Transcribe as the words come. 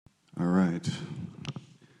All right.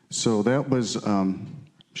 So that was, I'm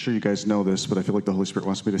sure you guys know this, but I feel like the Holy Spirit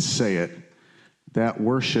wants me to say it. That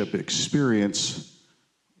worship experience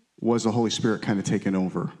was the Holy Spirit kind of taking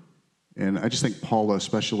over. And I just think Paula,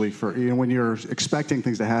 especially for, when you're expecting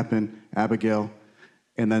things to happen, Abigail,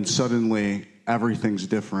 and then suddenly everything's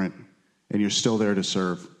different and you're still there to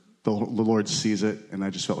serve. The Lord sees it, and I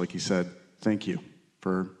just felt like he said, thank you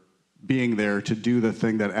for being there to do the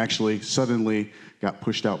thing that actually suddenly got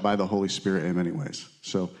pushed out by the Holy Spirit in many ways.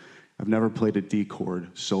 So I've never played a D chord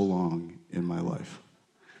so long in my life.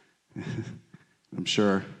 I'm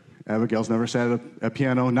sure Abigail's never sat at a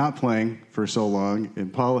piano not playing for so long,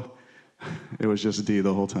 and Paula, it was just D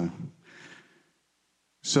the whole time.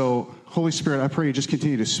 So, Holy Spirit, I pray you just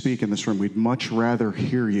continue to speak in this room. We'd much rather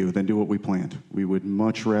hear you than do what we planned. We would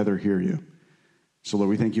much rather hear you. So, Lord,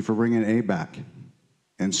 we thank you for bringing A back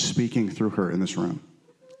and speaking through her in this room.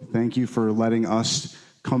 Thank you for letting us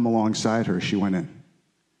come alongside her as she went in.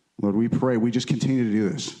 Lord, we pray we just continue to do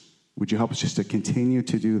this. Would you help us just to continue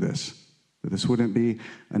to do this? That this wouldn't be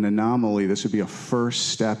an anomaly. This would be a first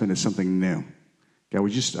step into something new. God, I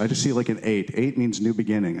just see like an 8. 8 means new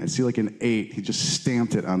beginning. I see like an 8. He just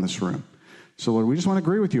stamped it on this room. So, Lord, we just want to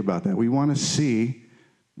agree with you about that. We want to see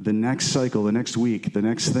the next cycle, the next week, the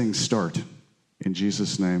next thing start. In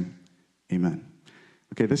Jesus' name, amen.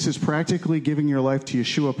 Okay, this is practically giving your life to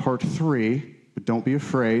Yeshua part 3, but don't be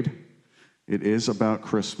afraid. It is about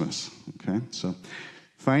Christmas, okay? So,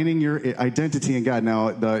 finding your identity in God. Now,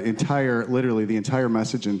 literally the entire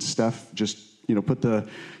message, and Steph just, put the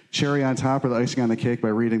cherry on top or the icing on the cake by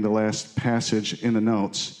reading the last passage in the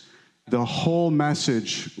notes. The whole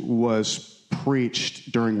message was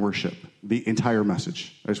preached during worship, the entire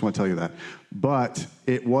message. I just want to tell you that. But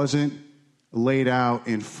it wasn't laid out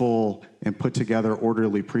in full and put together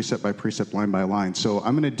orderly, precept by precept, line by line. So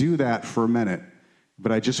I'm going to do that for a minute.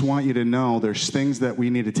 But I just want you to know there's things that we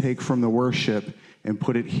need to take from the worship and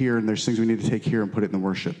put it here, and there's things we need to take here and put it in the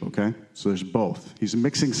worship, okay? So there's both. He's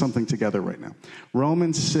mixing something together right now.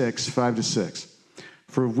 Romans 6, 5-6.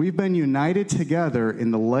 For if we've been united together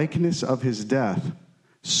in the likeness of his death,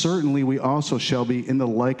 certainly we also shall be in the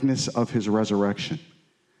likeness of his resurrection.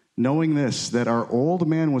 Knowing this, that our old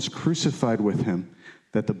man was crucified with him,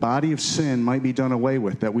 that the body of sin might be done away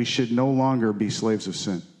with, that we should no longer be slaves of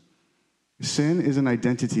sin. Sin is an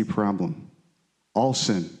identity problem. All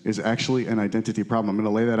sin is actually an identity problem. I'm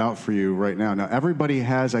going to lay that out for you right now. Now, everybody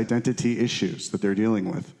has identity issues that they're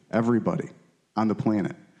dealing with. Everybody on the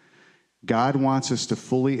planet. God wants us to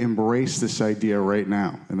fully embrace this idea right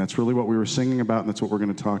now. And that's really what we were singing about, and that's what we're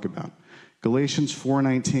going to talk about. Galatians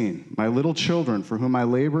 4:19. My little children, for whom I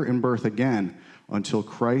labor in birth again, until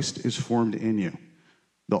Christ is formed in you.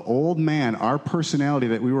 The old man, our personality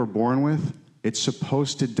that we were born with, it's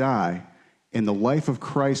supposed to die. And the life of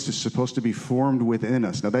Christ is supposed to be formed within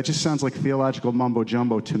us. Now, that just sounds like theological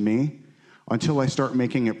mumbo-jumbo to me until I start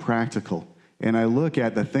making it practical. And I look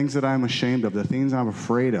at the things that I'm ashamed of, the things I'm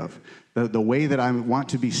afraid of, the way that I want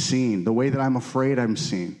to be seen, the way that I'm afraid I'm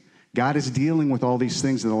seen. God is dealing with all these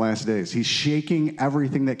things in the last days. He's shaking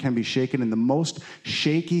everything that can be shaken. And the most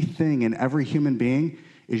shaky thing in every human being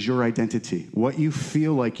is your identity, what you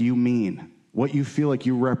feel like you mean. What you feel like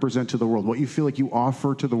you represent to the world, what you feel like you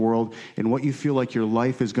offer to the world, and what you feel like your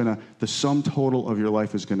life is the sum total of your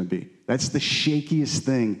life is going to be. That's the shakiest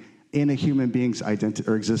thing in a human being's identity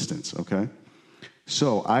or existence, okay?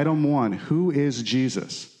 So, item 1, who is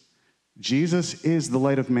Jesus? Jesus is the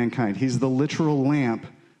light of mankind. He's the literal lamp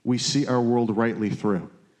we see our world rightly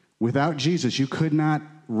through. Without Jesus, you could not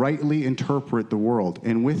rightly interpret the world.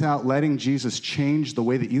 And without letting Jesus change the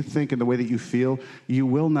way that you think and the way that you feel, you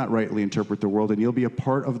will not rightly interpret the world, and you'll be a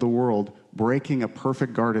part of the world breaking a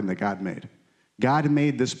perfect garden that God made. God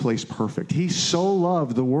made this place perfect. He so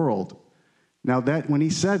loved the world. Now, that when he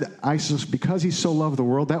said, because he so loved the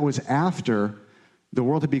world, that was after the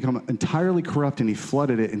world had become entirely corrupt and he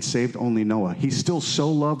flooded it and saved only Noah. He still so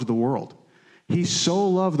loved the world. He so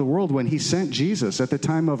loved the world when he sent Jesus at the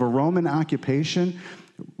time of a Roman occupation.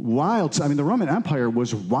 The Roman Empire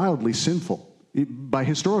was wildly sinful by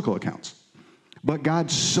historical accounts. But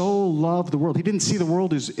God so loved the world. He didn't see the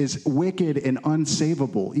world as wicked and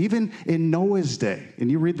unsavable. Even in Noah's day,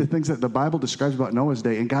 and you read the things that the Bible describes about Noah's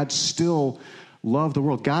day, and God still loved the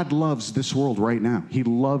world. God loves this world right now. He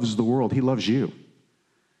loves the world. He loves you.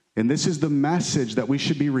 And this is the message that we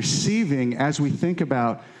should be receiving as we think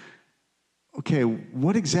about, okay,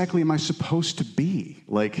 what exactly am I supposed to be?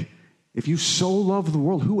 Like, if you so love the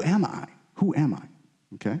world, who am I? Who am I?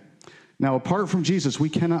 Okay? Now, apart from Jesus, we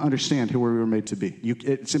cannot understand who we were made to be.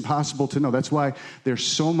 It's impossible to know. That's why there's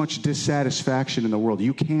so much dissatisfaction in the world.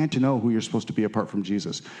 You can't know who you're supposed to be apart from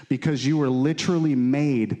Jesus, because you were literally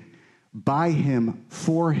made by him,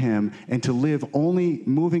 for him, and to live only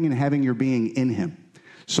moving and having your being in him.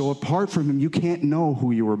 So apart from him, you can't know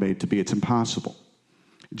who you were made to be. It's impossible.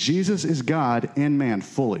 Jesus is God and man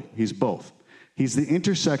fully. He's both. He's the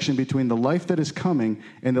intersection between the life that is coming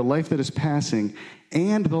and the life that is passing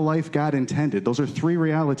and the life God intended. Those are three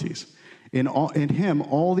realities. In him,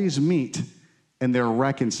 all these meet and they're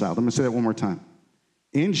reconciled. I'm going to say that one more time.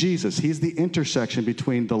 In Jesus, he's the intersection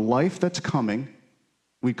between the life that's coming.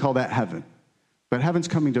 We call that heaven. But heaven's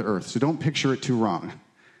coming to earth, so don't picture it too wrong.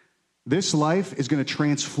 This life is going to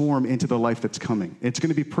transform into the life that's coming. It's going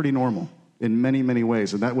to be pretty normal in many, many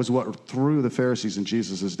ways. And that was what threw the Pharisees in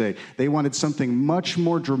Jesus' day. They wanted something much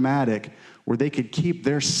more dramatic where they could keep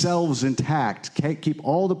their selves intact, keep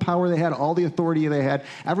all the power they had, all the authority they had,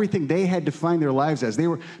 everything they had defined their lives as. They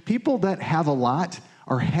were people that have a lot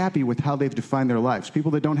are happy with how they've defined their lives. People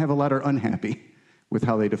that don't have a lot are unhappy with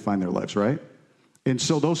how they define their lives, right? And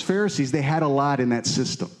so those Pharisees, they had a lot in that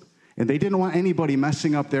system. And they didn't want anybody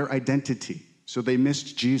messing up their identity. So they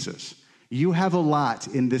missed Jesus. You have a lot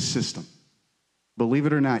in this system. Believe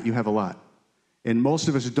it or not, you have a lot. And most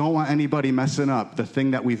of us don't want anybody messing up the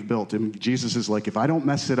thing that we've built. And Jesus is like, if I don't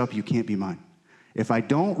mess it up, you can't be mine. If I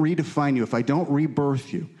don't redefine you, if I don't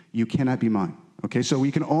rebirth you, you cannot be mine. Okay, so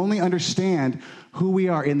we can only understand who we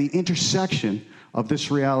are in the intersection of this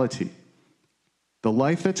reality. The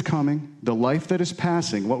life that's coming, the life that is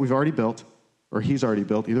passing, what we've already built, or he's already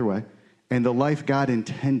built, either way, and the life God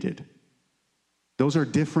intended. Those are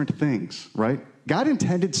different things, right? God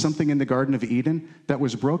intended something in the Garden of Eden that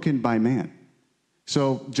was broken by man.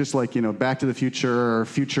 So just like, Back to the Future or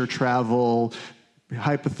future travel,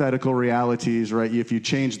 hypothetical realities, right? If you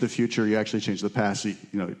change the future, you actually change the past.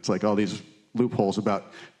 It's like all these loopholes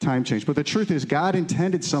about time change. But the truth is, God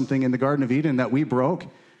intended something in the Garden of Eden that we broke,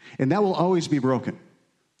 and that will always be broken.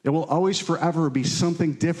 It will always forever be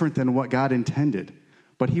something different than what God intended.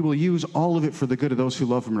 But he will use all of it for the good of those who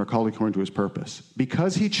love him and are called according to his purpose.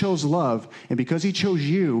 Because he chose love, and because he chose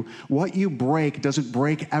you, what you break doesn't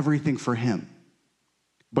break everything for him.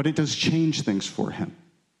 But it does change things for him.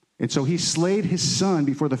 And so he slayed his son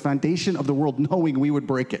before the foundation of the world, knowing we would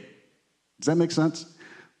break it. Does that make sense?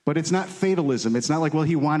 But it's not fatalism. It's not like, well,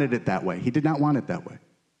 he wanted it that way. He did not want it that way.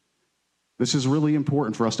 This is really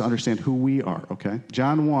important for us to understand who we are, okay?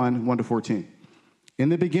 John 1:1-14. In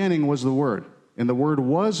the beginning was the Word, and the Word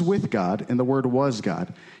was with God, and the Word was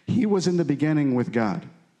God. He was in the beginning with God.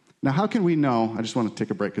 Now, how can we know? I just want to take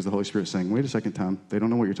a break because the Holy Spirit is saying, wait a second, Tom. They don't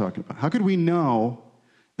know what you're talking about. How could we know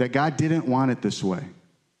that God didn't want it this way?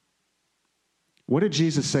 What did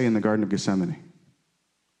Jesus say in the Garden of Gethsemane?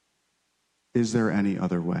 Is there any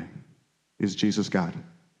other way? Is Jesus God?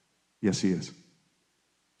 Yes, he is.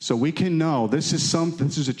 So we can know this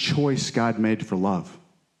is a choice God made for love,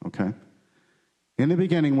 okay? In the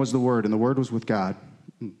beginning was the Word, and the Word was with God.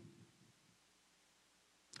 And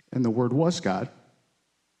the Word was God.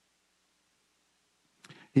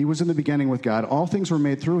 He was in the beginning with God. All things were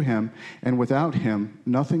made through him, and without him,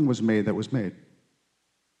 nothing was made that was made.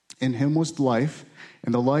 In him was life,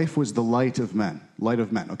 and the life was the light of men. Light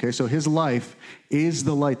of men, okay? So his life is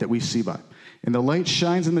the light that we see by. And the light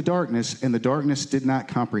shines in the darkness, and the darkness did not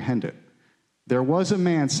comprehend it. There was a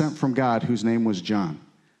man sent from God whose name was John.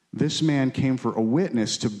 This man came for a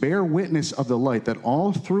witness, to bear witness of the light, that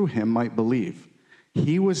all through him might believe.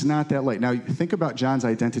 He was not that light. Now, think about John's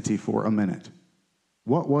identity for a minute.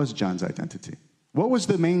 What was John's identity? What was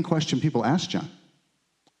the main question people asked John?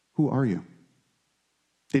 Who are you?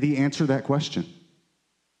 Did he answer that question?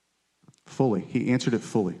 Fully. He answered it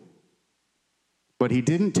fully. But he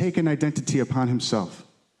didn't take an identity upon himself.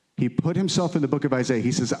 He put himself in the book of Isaiah.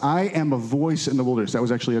 He says, I am a voice in the wilderness. That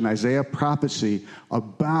was actually an Isaiah prophecy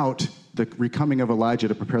about the recoming of Elijah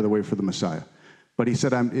to prepare the way for the Messiah. But he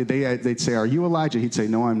said, they'd say, are you Elijah? He'd say,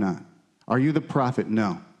 no, I'm not. Are you the prophet?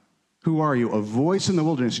 No. Who are you? A voice in the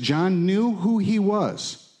wilderness. John knew who he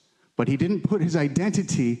was, but he didn't put his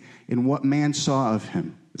identity in what man saw of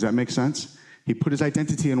him. Does that make sense? He put his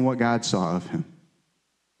identity in what God saw of him.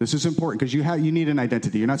 This is important because you need an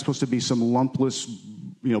identity. You're not supposed to be some lumpless,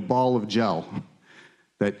 ball of gel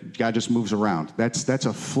that God just moves around. That's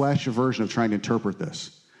a flesh version of trying to interpret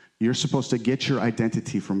this. You're supposed to get your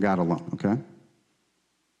identity from God alone, okay?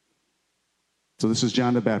 So this is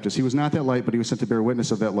John the Baptist. He was not that light, but he was sent to bear witness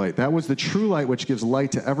of that light. That was the true light which gives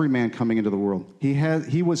light to every man coming into the world.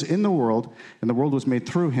 He was in the world, and the world was made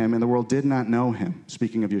through him, and the world did not know him.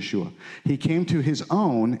 Speaking of Yeshua. He came to his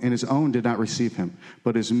own, and his own did not receive him.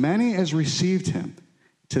 But as many as received him,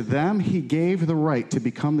 to them he gave the right to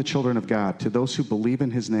become the children of God, to those who believe in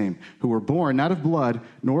his name, who were born not of blood,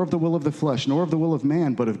 nor of the will of the flesh, nor of the will of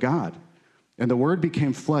man, but of God. And the Word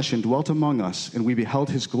became flesh and dwelt among us, and we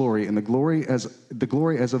beheld his glory, and the glory as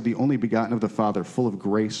of the only begotten of the Father, full of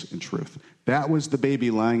grace and truth. That was the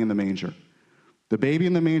baby lying in the manger. The baby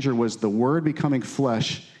in the manger was the Word becoming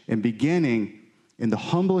flesh and beginning in the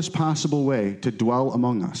humblest possible way to dwell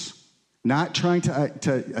among us. Not trying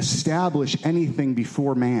to establish anything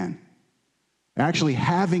before man. Actually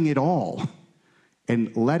having it all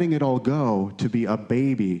and letting it all go to be a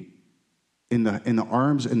baby in the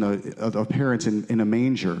arms of parents in a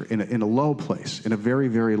manger, in a low place, in a very,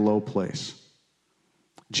 very low place.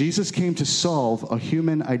 Jesus came to solve a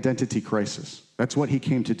human identity crisis. That's what he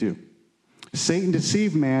came to do. Satan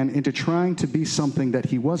deceived man into trying to be something that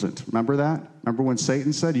he wasn't. Remember that? Remember when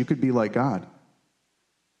Satan said, you could be like God?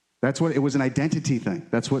 That's what it was, an identity thing.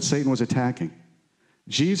 That's what Satan was attacking.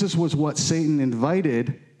 Jesus was what Satan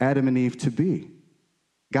invited Adam and Eve to be.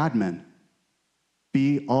 God-men.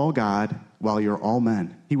 Be all God while you're all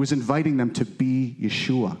men. He was inviting them to be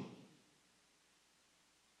Yeshua.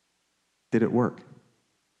 Did it work?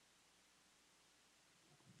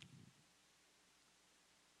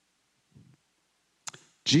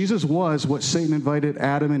 Jesus was what Satan invited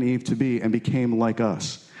Adam and Eve to be and became like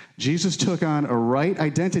us. Jesus took on a right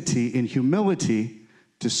identity in humility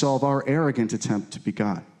to solve our arrogant attempt to be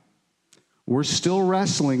God. We're still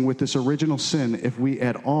wrestling with this original sin if we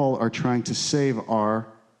at all are trying to save our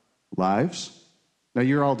lives. Now,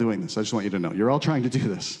 you're all doing this. I just want you to know. You're all trying to do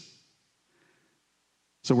this.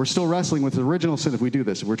 So we're still wrestling with the original sin if we do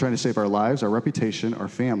this. If we're trying to save our lives, our reputation, our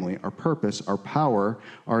family, our purpose, our power,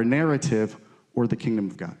 our narrative, or the kingdom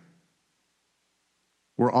of God.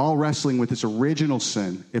 We're all wrestling with this original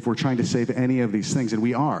sin if we're trying to save any of these things, and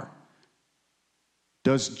we are.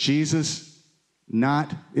 Does Jesus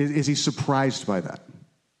not, is he surprised by that?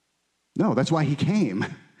 No, that's why he came.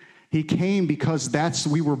 He came because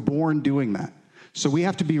we were born doing that. So we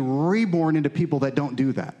have to be reborn into people that don't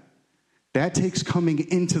do that. That takes coming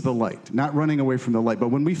into the light, not running away from the light. But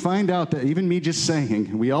when we find out that, even me just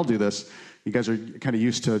saying, we all do this, you guys are kind of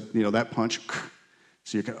used to, that punch.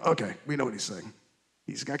 So you're kind of, okay, we know what he's saying.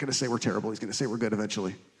 He's not going to say we're terrible. He's going to say we're good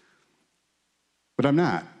eventually. But I'm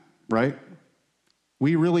not, right?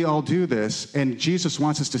 We really all do this, and Jesus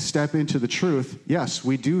wants us to step into the truth. Yes,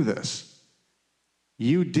 we do this.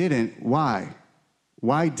 You didn't. Why?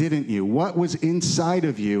 Why didn't you? What was inside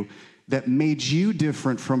of you that made you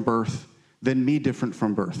different from birth than me different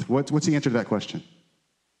from birth? What's the answer to that question?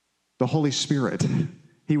 The Holy Spirit.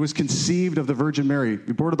 He was conceived of the Virgin Mary,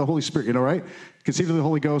 born of the Holy Spirit, right? Conceived of the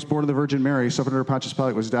Holy Ghost, born of the Virgin Mary, suffered under Pontius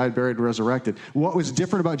Pilate, was died, buried, resurrected. What was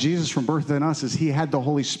different about Jesus from birth than us is he had the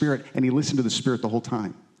Holy Spirit, and he listened to the Spirit the whole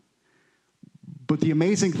time. But the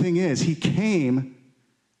amazing thing is, he came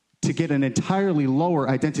to get an entirely lower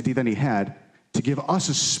identity than he had, to give us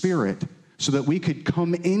a spirit so that we could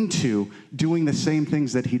come into doing the same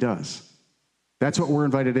things that he does. That's what we're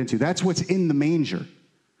invited into. That's what's in the manger.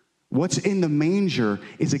 What's in the manger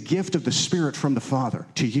is a gift of the Spirit from the Father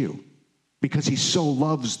to you because he so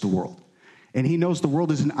loves the world. And he knows the world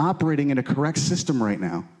isn't operating in a correct system right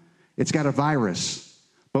now. It's got a virus.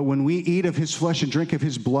 But when we eat of his flesh and drink of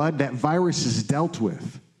his blood, that virus is dealt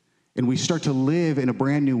with. And we start to live in a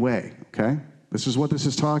brand new way, okay? This is what this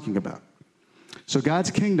is talking about. So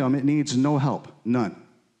God's kingdom, it needs no help, none.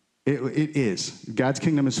 It is. God's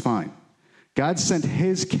kingdom is fine. God sent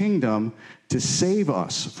his kingdom to save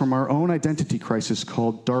us from our own identity crisis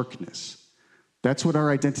called darkness. That's what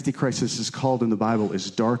our identity crisis is called in the Bible,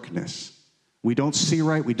 is darkness. We don't see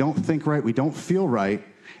right, we don't think right, we don't feel right,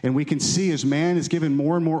 and we can see as man is given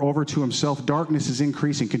more and more over to himself, darkness is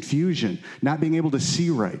increasing, confusion, not being able to see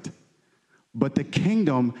right. But the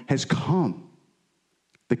kingdom has come.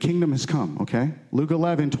 The kingdom has come, okay? Luke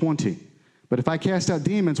 11:20. But if I cast out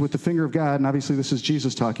demons with the finger of God, and obviously this is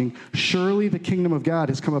Jesus talking, surely the kingdom of God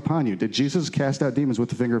has come upon you. Did Jesus cast out demons with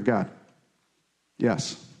the finger of God?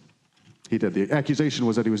 Yes, he did. The accusation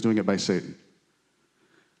was that he was doing it by Satan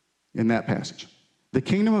in that passage. The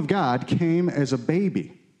kingdom of God came as a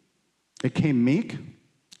baby. It came meek,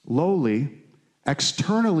 lowly,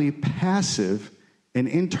 externally passive, and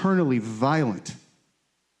internally violent.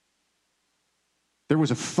 There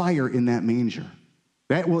was a fire in that manger.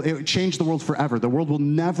 It changed the world forever. The world will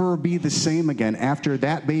never be the same again after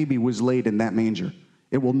that baby was laid in that manger.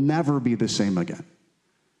 It will never be the same again.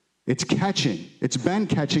 It's catching. It's been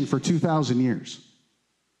catching for 2,000 years.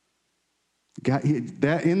 God,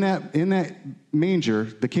 in that manger,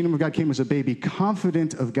 the kingdom of God came as a baby,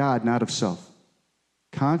 confident of God, not of self.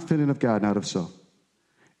 Confident of God, not of self.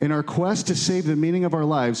 In our quest to save the meaning of our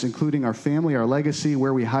lives, including our family, our legacy,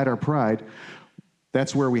 where we hide our pride,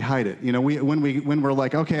 that's where we hide it. You know, when we're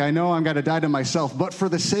like, okay, I know I'm going to die to myself, but for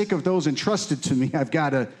the sake of those entrusted to me, I've got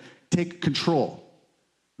to take control.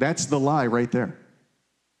 That's the lie right there.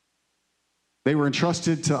 They were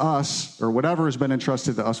entrusted to us, or whatever has been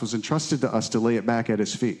entrusted to us was entrusted to us to lay it back at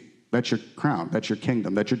his feet. That's your crown. That's your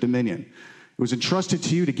kingdom. That's your dominion. It was entrusted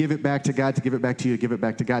to you to give it back to God, to give it back to you, to give it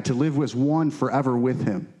back to God, to live as one forever with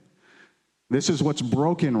him. This is what's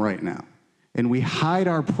broken right now. And we hide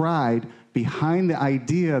our pride behind the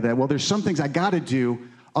idea that, well, there's some things I got to do,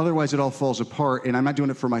 otherwise it all falls apart, and I'm not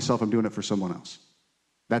doing it for myself, I'm doing it for someone else.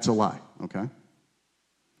 That's a lie, okay?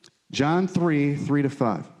 John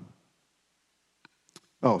 3:3-5.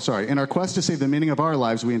 Oh, sorry. In our quest to save the meaning of our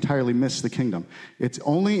lives, we entirely miss the kingdom. It's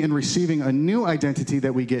only in receiving a new identity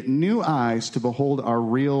that we get new eyes to behold our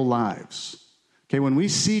real lives. Okay, when we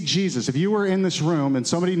see Jesus, if you were in this room and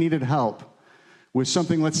somebody needed help with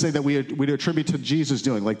something, let's say that we'd attribute to Jesus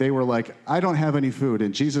doing, like they were like, I don't have any food,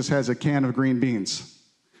 and Jesus has a can of green beans.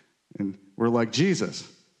 And we're like, Jesus,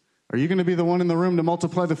 are you going to be the one in the room to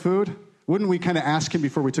multiply the food? Wouldn't we kind of ask him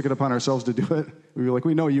before we took it upon ourselves to do it? We'd be like,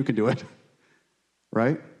 we know you can do it.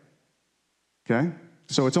 Right? Okay?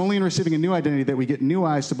 So it's only in receiving a new identity that we get new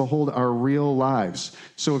eyes to behold our real lives.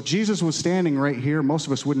 So if Jesus was standing right here, most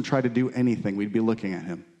of us wouldn't try to do anything. We'd be looking at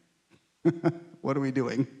him. What are we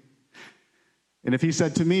doing? And if he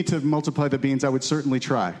said to me to multiply the beans, I would certainly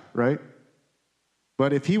try, right?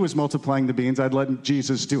 But if he was multiplying the beans, I'd let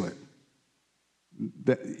Jesus do it.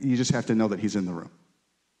 You just have to know that he's in the room.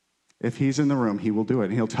 If he's in the room, he will do it.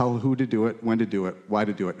 And he'll tell who to do it, when to do it, why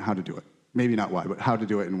to do it, and how to do it. Maybe not why, but how to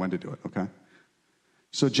do it and when to do it, okay?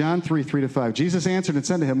 So John 3:3-5. Jesus answered and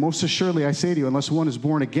said to him, most assuredly I say to you, unless one is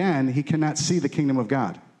born again, he cannot see the kingdom of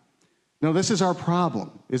God. Now, this is our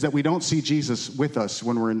problem, is that we don't see Jesus with us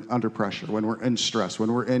when we're under pressure, when we're in stress,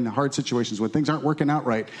 when we're in hard situations, when things aren't working out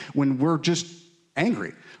right, when we're just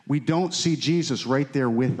angry. We don't see Jesus right there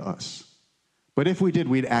with us. But if we did,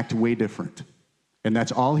 we'd act way different. And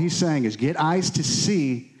that's all he's saying is get eyes to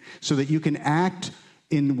see so that you can act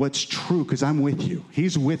in what's true, because I'm with you.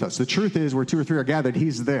 He's with us. The truth is, where two or three are gathered,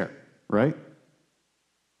 he's there, right?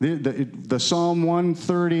 The Psalm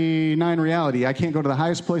 139 reality, I can't go to the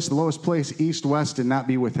highest place, the lowest place, east, west, and not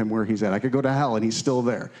be with him where he's at. I could go to hell, and he's still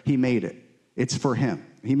there. He made it. It's for him.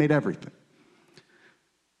 He made everything.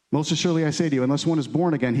 Most assuredly I say to you, unless one is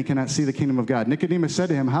born again, he cannot see the kingdom of God. Nicodemus said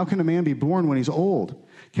to him, how can a man be born when he's old?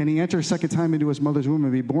 Can he enter a second time into his mother's womb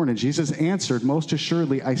and be born? And Jesus answered, most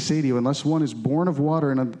assuredly I say to you, unless one is born of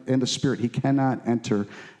water and the Spirit, he cannot enter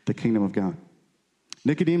the kingdom of God.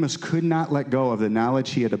 Nicodemus could not let go of the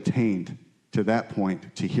knowledge he had obtained to that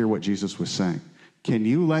point to hear what Jesus was saying. Can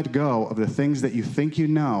you let go of the things that you think you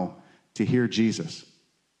know to hear Jesus?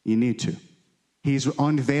 You need to. He's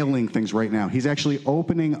unveiling things right now. He's actually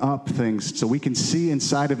opening up things so we can see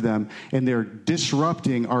inside of them, and they're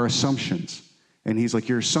disrupting our assumptions. And he's like,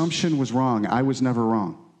 your assumption was wrong. I was never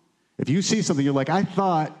wrong. If you see something, you're like, I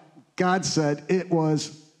thought God said it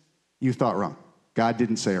was, you thought wrong. God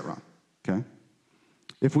didn't say it wrong, okay?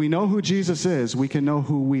 If we know who Jesus is, we can know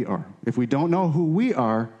who we are. If we don't know who we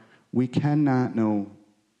are, we cannot know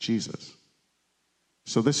Jesus.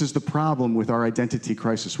 So this is the problem with our identity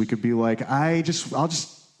crisis. We could be like, I'll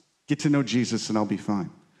just get to know Jesus and I'll be fine.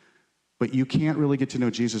 But you can't really get to know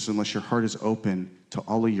Jesus unless your heart is open to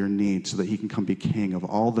all of your needs so that he can come be king of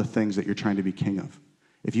all the things that you're trying to be king of.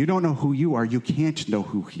 If you don't know who you are, you can't know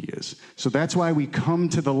who he is. So that's why we come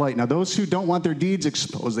to the light. Now, those who don't want their deeds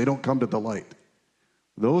exposed, they don't come to the light.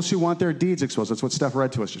 Those who want their deeds exposed, that's what Steph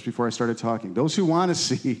read to us just before I started talking. Those who want to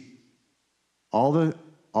see all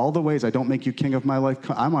the ways I don't make you king of my life,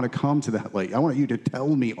 I want to come to that light. I want you to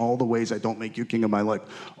tell me all the ways I don't make you king of my life.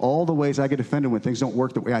 All the ways I get offended when things don't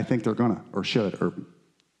work the way I think they're going to, or should, or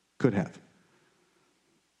could have.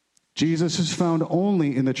 Jesus is found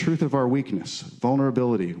only in the truth of our weakness,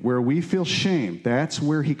 vulnerability. Where we feel shame, that's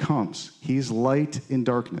where he comes. He's light in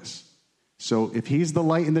darkness. So if he's the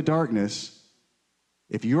light in the darkness,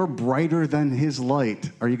 if you're brighter than his light,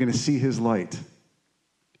 are you going to see his light?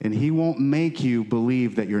 And he won't make you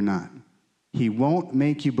believe that you're not. He won't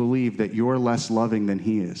make you believe that you're less loving than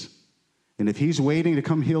he is. And if he's waiting to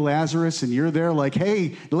come heal Lazarus and you're there like,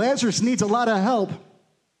 hey, Lazarus needs a lot of help,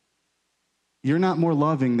 You're not more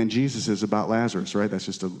loving than Jesus is about Lazarus, right? That's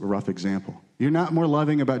just a rough example. You're not more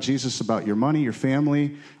loving about Jesus about your money, your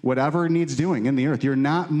family, whatever it needs doing in the earth. You're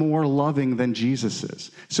not more loving than Jesus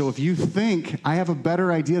is. So if you think, I have a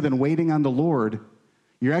better idea than waiting on the Lord,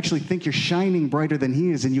 you actually think you're shining brighter than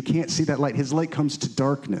he is, and you can't see that light. His light comes to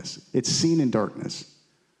darkness. It's seen in darkness.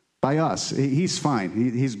 By us, he's fine.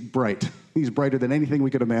 He's bright. He's brighter than anything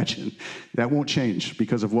we could imagine. That won't change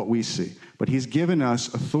because of what we see. But he's given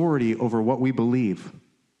us authority over what we believe.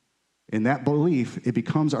 In that belief, it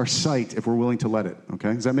becomes our sight if we're willing to let it.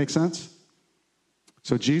 Okay? Does that make sense?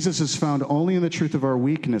 So Jesus is found only in the truth of our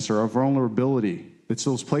weakness or our vulnerability. It's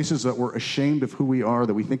those places that we're ashamed of who we are,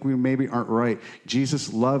 that we think we maybe aren't right.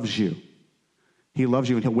 Jesus loves you. He loves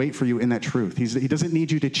you, and he'll wait for you in that truth. He doesn't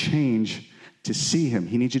need you to change to see him.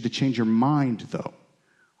 He needs you to change your mind, though,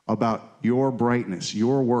 about your brightness,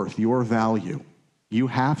 your worth, your value. You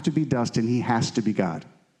have to be dust, and he has to be God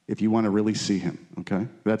if you want to really see him, okay?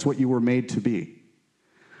 That's what you were made to be.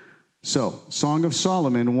 So, Song of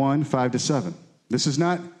Solomon 1, 5-7. This is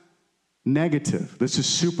not negative. This is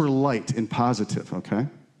super light and positive, okay?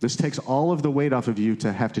 This takes all of the weight off of you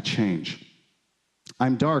to have to change.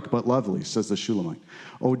 I'm dark but lovely, says the Shulamite.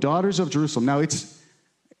 O daughters of Jerusalem. Now,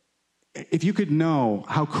 if you could know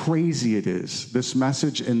how crazy it is, this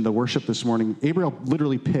message in the worship this morning, Gabriel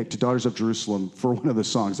literally picked Daughters of Jerusalem for one of the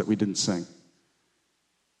songs that we didn't sing.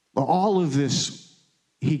 All of this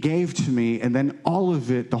he gave to me, and then all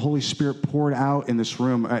of it, the Holy Spirit poured out in this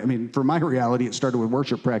room. I mean, for my reality, it started with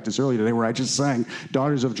worship practice earlier today where I just sang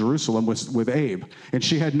Daughters of Jerusalem with Abe, and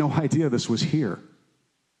she had no idea this was here.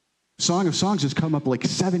 Song of Songs has come up like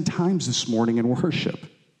 7 times this morning in worship.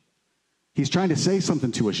 He's trying to say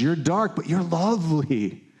something to us. You're dark, but you're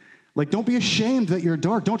lovely. Like, don't be ashamed that you're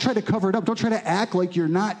dark. Don't try to cover it up. Don't try to act like you're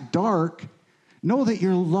not dark. Know that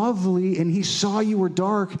you're lovely, and he saw you were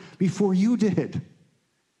dark before you did.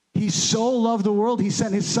 He so loved the world, he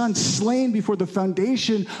sent his son slain before the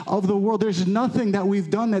foundation of the world. There's nothing that we've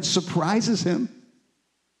done that surprises him.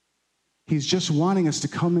 He's just wanting us to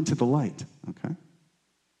come into the light, okay?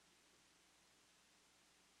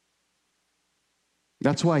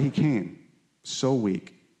 That's why he came. So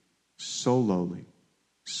weak, so lowly,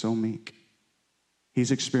 so meek.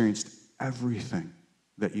 He's experienced everything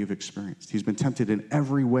that you've experienced. He's been tempted in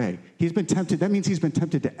every way. He's been tempted. That means he's been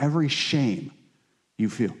tempted to every shame you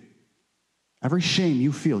feel. Every shame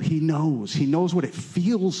you feel, he knows. He knows what it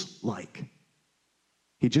feels like.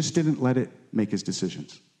 He just didn't let it make his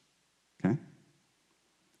decisions. Okay?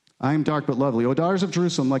 I am dark but lovely. O daughters of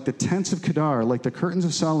Jerusalem, like the tents of Kedar, like the curtains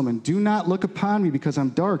of Solomon, do not look upon me because I'm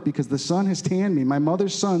dark, because the sun has tanned me. My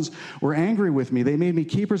mother's sons were angry with me. They made me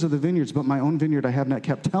keepers of the vineyards, but my own vineyard I have not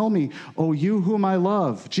kept. Tell me, O you whom I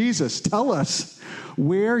love, Jesus, tell us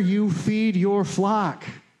where you feed your flock.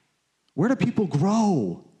 Where do people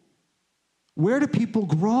grow? Where do people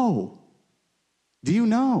grow? Do you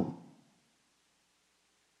know?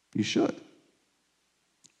 You should.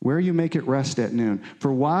 Where you make it rest at noon.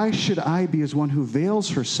 For why should I be as one who veils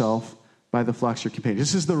herself by the flocks of your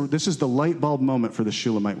companions? This is the light bulb moment for the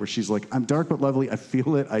Shulamite where she's like, I'm dark but lovely. I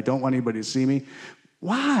feel it. I don't want anybody to see me.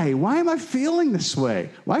 Why? Why am I feeling this way?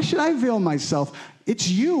 Why should I veil myself? It's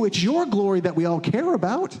you. It's your glory that we all care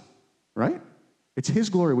about, right? It's his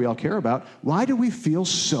glory we all care about. Why do we feel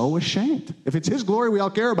so ashamed? If it's his glory we all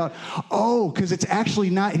care about, because it's actually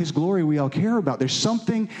not his glory we all care about. There's some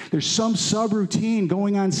subroutine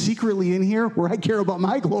going on secretly in here where I care about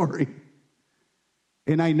my glory.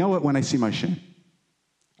 And I know it when I see my shame.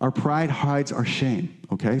 Our pride hides our shame,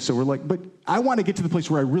 okay? So we're like, but I want to get to the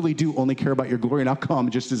place where I really do only care about your glory, and I'll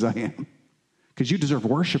come just as I am. Because you deserve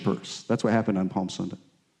worshipers. That's what happened on Palm Sunday.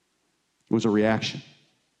 It was a reaction.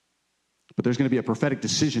 But there's going to be a prophetic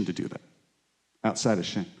decision to do that outside of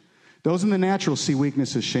shame. Those in the natural see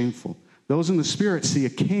weakness as shameful. Those in the spirit see a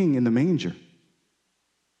king in the manger.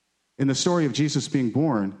 In the story of Jesus being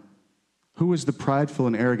born, who was the prideful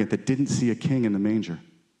and arrogant that didn't see a king in the manger?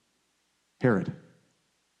 Herod.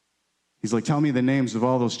 He's like, tell me the names of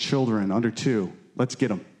all those children under 2. Let's get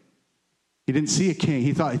them. He didn't see a king.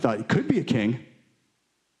 He thought he could be a king.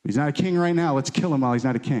 He's not a king right now. Let's kill him while he's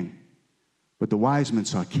not a king. But the wise men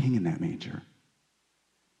saw a king in that manger.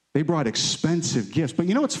 They brought expensive gifts. But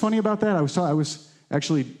you know what's funny about that? I was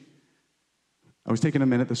taking a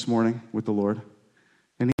minute this morning with the Lord,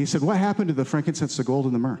 and he said, what happened to the frankincense, the gold,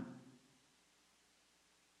 and the myrrh?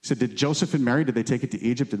 He said, did Joseph and Mary, did they take it to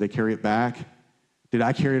Egypt? Did they carry it back? Did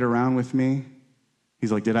I carry it around with me?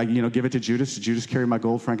 He's like, did I, give it to Judas? Did Judas carry my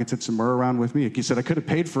gold, frankincense, and myrrh around with me? He said, I could have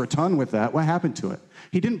paid for a ton with that. What happened to it?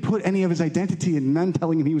 He didn't put any of his identity in men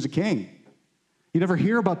telling him he was a king. You never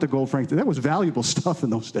hear about the gold, frankincense. That was valuable stuff in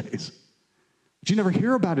those days. But you never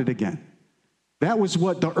hear about it again. That was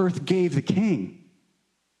what the earth gave the king.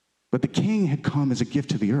 But the king had come as a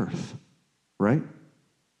gift to the earth, right?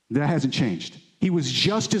 That hasn't changed. He was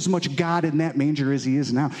just as much God in that manger as he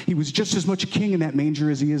is now. He was just as much a king in that manger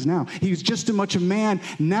as he is now. He was just as much a man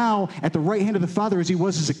now at the right hand of the Father as he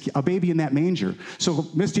was as a baby in that manger. So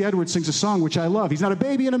Misty Edwards sings a song, which I love. He's not a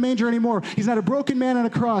baby in a manger anymore. He's not a broken man on a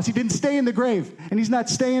cross. He didn't stay in the grave, and he's not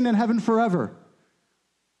staying in heaven forever.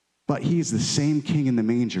 But he is the same king in the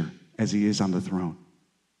manger as he is on the throne.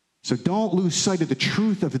 So don't lose sight of the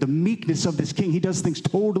truth of the meekness of this king. He does things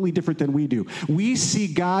totally different than we do. We see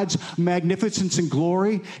God's magnificence and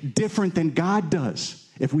glory different than God does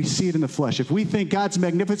if we see it in the flesh. If we think God's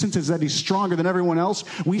magnificence is that he's stronger than everyone else,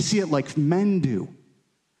 we see it like men do.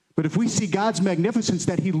 But if we see God's magnificence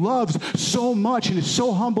that he loves so much and is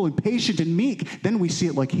so humble and patient and meek, then we see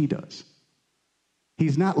it like he does.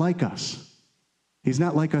 He's not like us. He's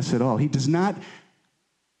not like us at all. He does not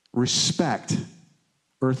respect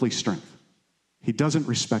earthly strength. He doesn't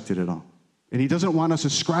respect it at all. And he doesn't want us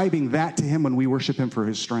ascribing that to him when we worship him for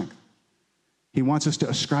his strength. He wants us to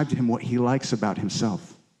ascribe to him what he likes about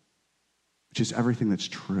himself, which is everything that's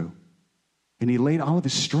true. And he laid all of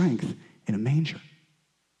his strength in a manger.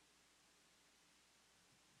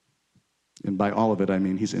 And by all of it, I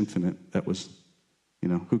mean he's infinite. That was,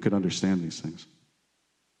 who could understand these things?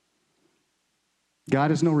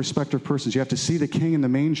 God is no respecter of persons. You have to see the king in the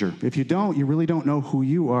manger. If you don't, you really don't know who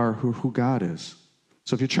you are, who God is.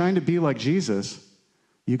 So if you're trying to be like Jesus,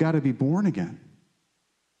 you got to be born again.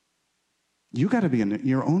 You got to be in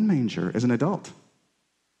your own manger as an adult.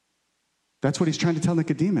 That's what he's trying to tell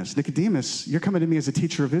Nicodemus. Nicodemus, you're coming to me as a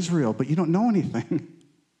teacher of Israel, but you don't know anything.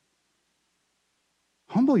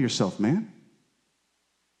 Humble yourself, man.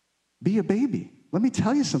 Be a baby. Let me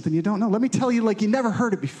tell you something you don't know. Let me tell you like you never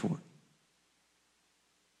heard it before.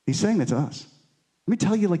 He's saying that to us. Let me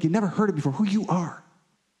tell you like you never heard it before, who you are.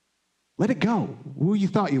 Let it go, who you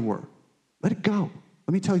thought you were. Let it go.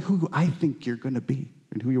 Let me tell you who I think you're going to be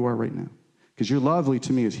and who you are right now. Because you're lovely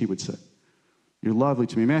to me, as he would say. You're lovely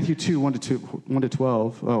to me. Matthew 2, 1 to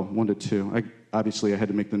 12. Oh, 1 to 2. Obviously, I had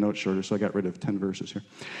to make the note shorter, so I got rid of 10 verses here.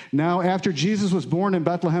 Now, after Jesus was born in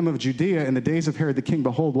Bethlehem of Judea in the days of Herod the king,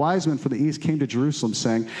 behold, wise men from the east came to Jerusalem,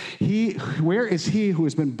 saying, where is he who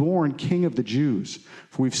has been born king of the Jews?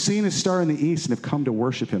 For we've seen his star in the east and have come to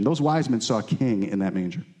worship him. Those wise men saw a king in that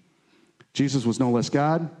manger. Jesus was no less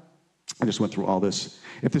God. I just went through all this.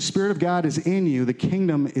 If the Spirit of God is in you, the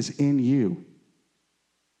kingdom is in you.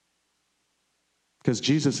 Because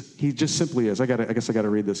Jesus, he just simply is. I guess I got to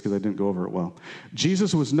read this because I didn't go over it well.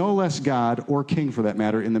 Jesus was no less God, or king for that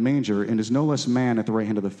matter, in the manger, and is no less man at the right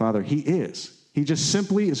hand of the Father. He is. He just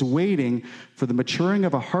simply is waiting for the maturing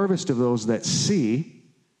of a harvest of those that see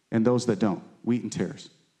and those that don't, wheat and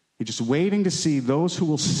tares. He's just waiting to see those who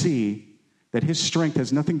will see that his strength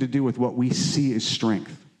has nothing to do with what we see as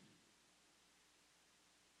strength.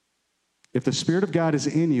 If the Spirit of God is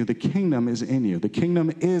in you, the kingdom is in you. The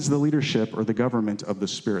kingdom is the leadership or the government of the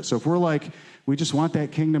Spirit. So if we're like, we just want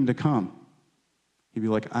that kingdom to come, he'd be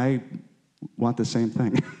like, I want the same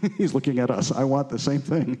thing. He's looking at us. I want the same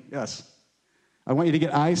thing. Yes. I want you to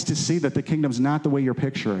get eyes to see that the kingdom's not the way you're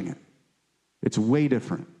picturing it. It's way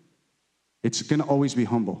different. It's going to always be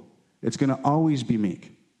humble. It's going to always be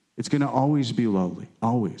meek. It's going to always be lowly.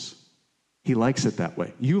 Always. He likes it that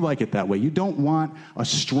way. You like it that way. You don't want a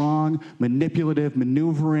strong, manipulative,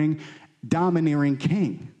 maneuvering, domineering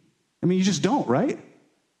king. I mean, you just don't, right?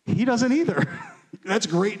 He doesn't either. That's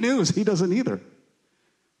great news. He doesn't either.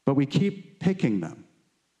 But we keep picking them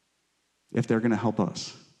if they're going to help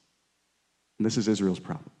us. And this is Israel's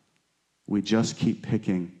problem. We just keep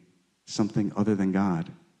picking something other than God,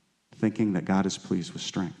 thinking that God is pleased with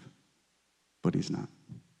strength. But he's not.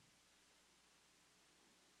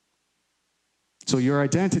 So your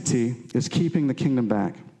identity is keeping the kingdom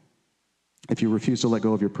back if you refuse to let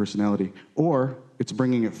go of your personality, or it's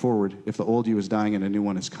bringing it forward if the old you is dying and a new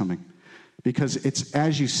one is coming. Because it's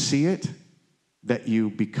as you see it, that you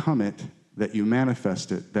become it, that you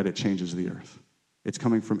manifest it, that it changes the earth. It's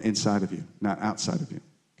coming from inside of you, not outside of you,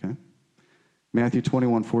 okay? Matthew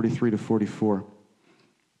 21, 43 to 44.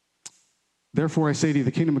 Therefore I say to you,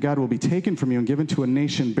 the kingdom of God will be taken from you and given to a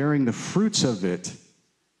nation bearing the fruits of it.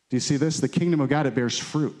 Do you see this? The kingdom of God, it bears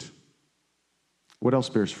fruit. What else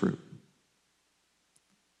bears fruit?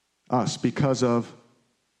 Us, because of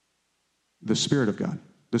the Spirit of God.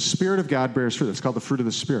 The Spirit of God bears fruit. It's called the fruit of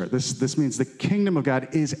the Spirit. This means the kingdom of God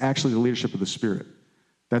is actually the leadership of the Spirit.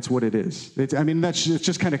 That's what it is. It's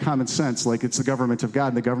just kind of common sense. Like it's the government of God,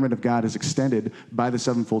 and the government of God is extended by the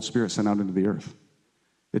sevenfold Spirit sent out into the earth.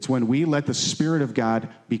 It's when we let the Spirit of God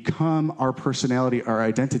become our personality, our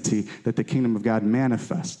identity, that the kingdom of God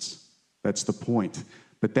manifests. That's the point.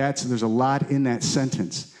 But there's a lot in that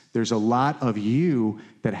sentence. There's a lot of you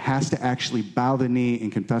that has to actually bow the knee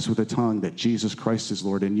and confess with the tongue that Jesus Christ is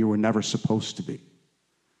Lord, and you were never supposed to be.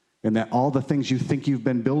 And that all the things you think you've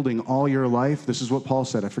been building all your life, this is what Paul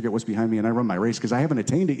said. I forget what's behind me, and I run my race because I haven't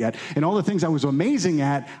attained it yet. And all the things I was amazing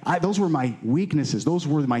at, those were my weaknesses. Those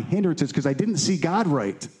were my hindrances because I didn't see God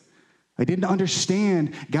right. I didn't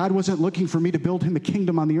understand. God wasn't looking for me to build him a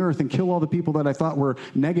kingdom on the earth and kill all the people that I thought were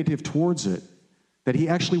negative towards it. That he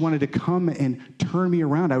actually wanted to come and turn me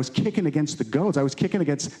around. I was kicking against the goads. I was kicking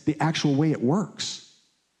against the actual way it works.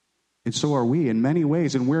 And so are we in many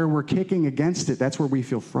ways. And where we're kicking against it, that's where we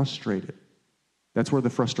feel frustrated. That's where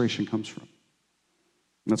the frustration comes from.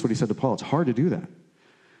 And that's what he said to Paul. It's hard to do that.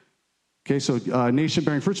 Okay, so nation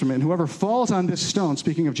bearing fruits from it. And whoever falls on this stone,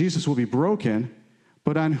 speaking of Jesus, will be broken.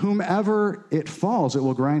 But on whomever it falls, it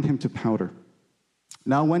will grind him to powder.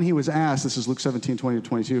 Now, when he was asked, this is Luke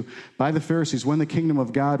 17:20-22, by the Pharisees, when the kingdom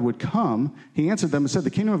of God would come, he answered them and said, the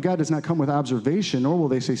kingdom of God does not come with observation, nor will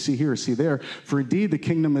they say, see here or see there, for indeed the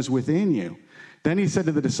kingdom is within you. Then he said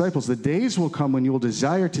to the disciples, the days will come when you will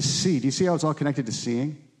desire to see. Do you see how it's all connected to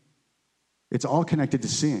seeing? It's all connected to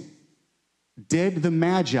seeing. Did the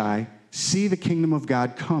Magi see the kingdom of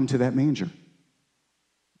God come to that manger?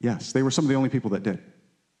 Yes, they were some of the only people that did.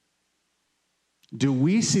 Do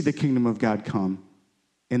we see the kingdom of God come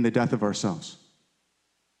in the death of ourselves?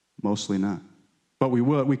 Mostly not. But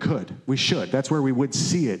we could, we should. That's where we would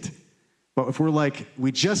see it. But if we're like,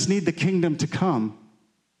 we just need the kingdom to come,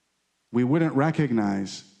 we wouldn't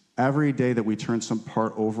recognize every day that we turn some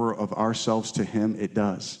part over of ourselves to him, it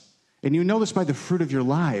does. And you know this by the fruit of your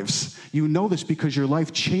lives. You know this because your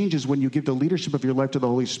life changes when you give the leadership of your life to the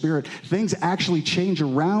Holy Spirit. Things actually change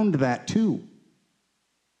around that too.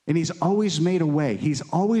 And he's always made a way. He's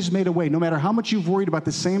always made a way. No matter how much you've worried about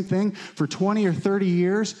the same thing for 20 or 30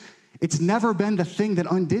 years, it's never been the thing that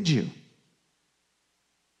undid you.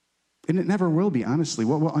 And it never will be, honestly.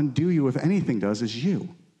 What will undo you, if anything does, is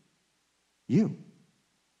you. You.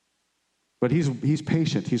 But he's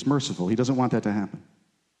patient. He's merciful. He doesn't want that to happen.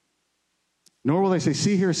 Nor will they say,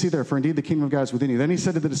 see here, see there, for indeed the kingdom of God is within you. Then he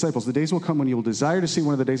said to the disciples, the days will come when you will desire to see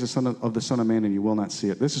one of the days of the Son of Man, and you will not see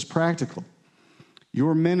it. This is practical.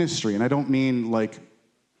 Your ministry, and I don't mean like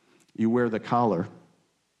you wear the collar,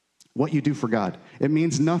 what you do for God. It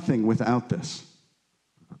means nothing without this,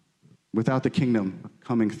 without the kingdom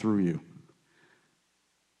coming through you.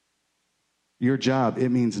 Your job, it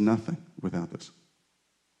means nothing without this.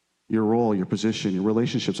 Your role, your position, your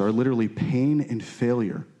relationships are literally pain and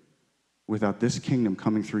failure without this kingdom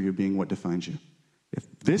coming through you being what defines you. If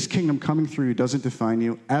this kingdom coming through you doesn't define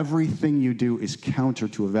you, everything you do is counter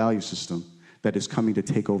to a value system that is coming to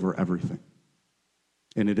take over everything.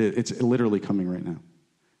 And it's literally coming right now.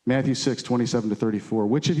 Matthew 6:27-34.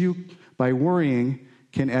 Which of you, by worrying,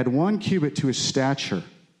 can add 1 cubit to his stature?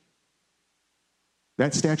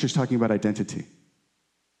 That stature is talking about identity.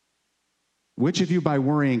 Which of you, by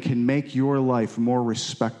worrying, can make your life more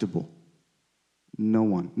respectable? No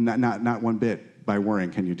one. Not one bit. By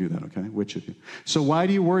worrying can you do that, okay? Which of you? So why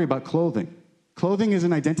do you worry about clothing? Clothing is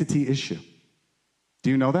an identity issue.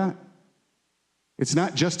 Do you know that? It's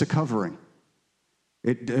not just a covering.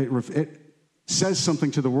 It says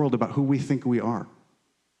something to the world about who we think we are.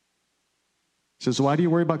 It says, why do you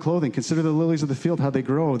worry about clothing? Consider the lilies of the field, how they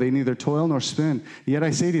grow. They neither toil nor spin. Yet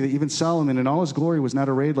I say to you that even Solomon in all his glory was not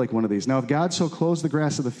arrayed like one of these. Now if God so clothes the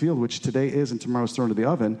grass of the field, which today is and tomorrow is thrown into the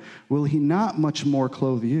oven, will he not much more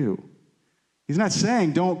clothe you? He's not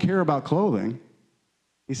saying don't care about clothing.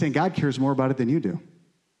 He's saying God cares more about it than you do.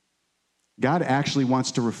 God actually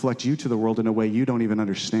wants to reflect you to the world in a way you don't even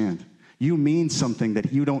understand. You mean something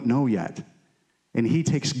that you don't know yet. And he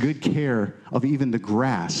takes good care of even the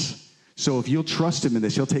grass. So if you'll trust him in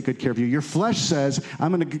this, he'll take good care of you. Your flesh says,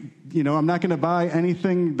 I'm not going to buy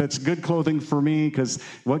anything that's good clothing for me because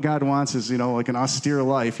what God wants is, like an austere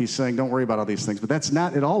life. He's saying, don't worry about all these things. But that's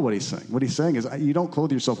not at all what he's saying. What he's saying is, you don't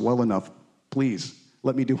clothe yourself well enough. Please,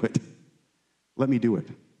 let me do it. Let me do it.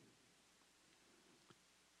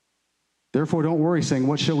 Therefore, don't worry, saying,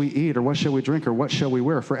 what shall we eat, or what shall we drink, or what shall we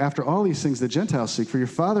wear? For after all these things the Gentiles seek, for your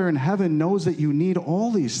Father in heaven knows that you need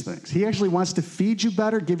all these things. He actually wants to feed you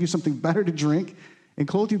better, give you something better to drink, and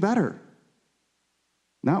clothe you better.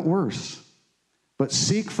 Not worse. But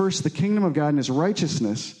seek first the kingdom of God and his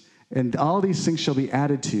righteousness, and all these things shall be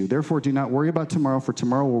added to you. Therefore, do not worry about tomorrow, for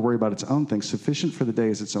tomorrow will worry about its own things. Sufficient for the day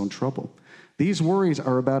is its own trouble. These worries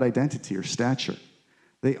are about identity or stature.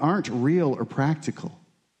 They aren't real or practical.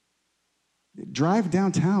 Drive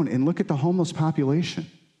downtown and look at the homeless population.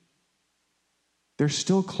 They're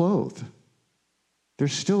still clothed. They're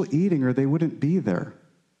still eating, or they wouldn't be there.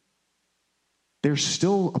 There's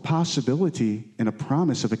still a possibility and a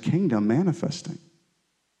promise of a kingdom manifesting.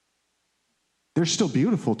 They're still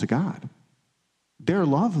beautiful to God. They're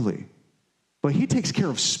lovely. But he takes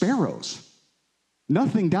care of sparrows.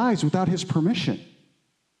 Nothing dies without his permission.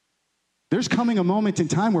 There's coming a moment in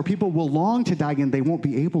time where people will long to die and they won't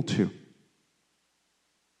be able to.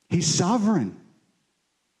 He's sovereign.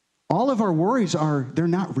 All of our worries they're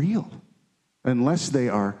not real unless they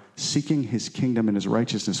are seeking his kingdom and his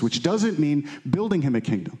righteousness, which doesn't mean building him a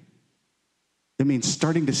kingdom. It means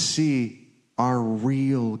starting to see our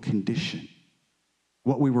real condition,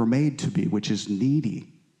 what we were made to be, which is needy,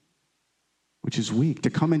 which is weak, to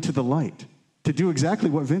come into the light, to do exactly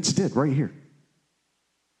what Vince did right here,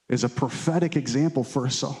 is a prophetic example for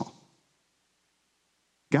us all.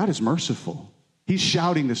 God is merciful. He's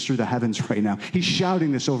shouting this through the heavens right now. He's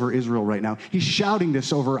shouting this over Israel right now. He's shouting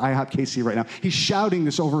this over IHOP KC right now. He's shouting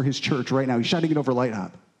this over his church right now. He's shouting it over Light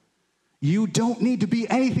Hop. You don't need to be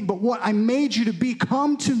anything but what I made you to be.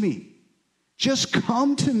 Come to me. Just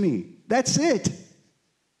come to me. That's it.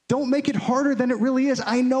 Don't make it harder than it really is.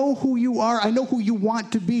 I know who you are. I know who you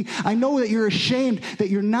want to be. I know that you're ashamed that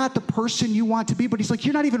you're not the person you want to be. But he's like,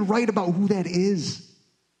 you're not even right about who that is.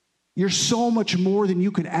 You're so much more than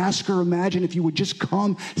you could ask or imagine if you would just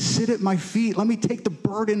come, sit at my feet. Let me take the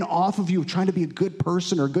burden off of you of trying to be a good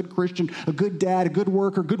person or a good Christian, a good dad, a good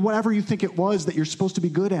worker, good whatever you think it was that you're supposed to be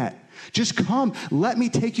good at. Just come. Let me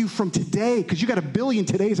take you from today, because you got 1 billion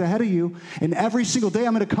todays ahead of you. And every single day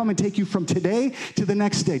I'm going to come and take you from today to the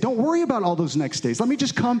next day. Don't worry about all those next days. Let me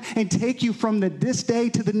just come and take you from this day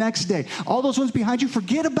to the next day. All those ones behind you,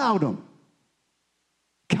 forget about them.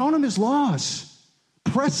 Count them as loss.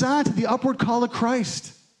 Press on to the upward call of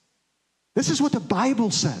Christ. This is what the Bible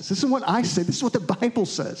says. This is what I say. This is what the Bible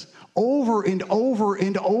says over and over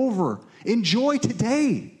and over. Enjoy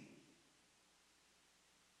today.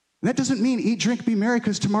 And that doesn't mean eat, drink, be merry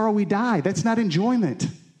because tomorrow we die. That's not enjoyment.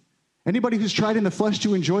 Anybody who's tried in the flesh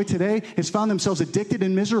to enjoy today has found themselves addicted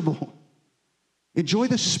and miserable. Enjoy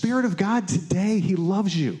the Spirit of God today. He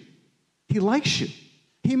loves you. He likes you.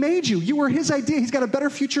 He made you. You were his idea. He's got a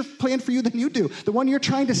better future plan for you than you do. The one you're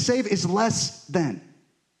trying to save is less than.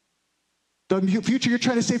 The future you're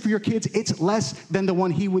trying to save for your kids, it's less than the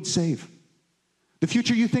one he would save. The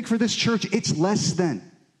future you think for this church, it's less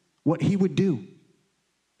than what he would do.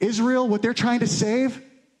 Israel, what they're trying to save,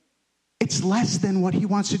 it's less than what he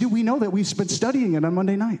wants to do. We know that. We've been studying it on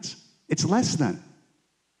Monday nights. It's less than.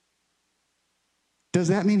 Does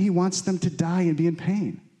that mean he wants them to die and be in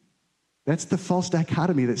pain? That's the false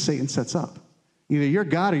dichotomy that Satan sets up. Either you're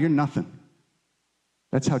God or you're nothing.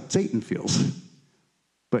 That's how Satan feels.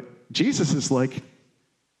 But Jesus is like,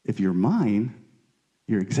 if you're mine,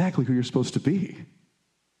 you're exactly who you're supposed to be.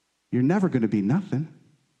 You're never going to be nothing.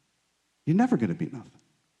 You're never going to be nothing.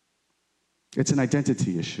 It's an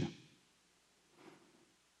identity issue.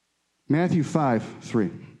 Matthew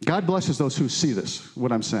 5:3. God blesses those who see this,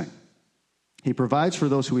 what I'm saying. He provides for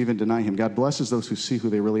those who even deny him. God blesses those who see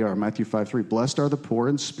who they really are. Matthew 5:3. Blessed are the poor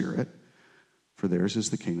in spirit, for theirs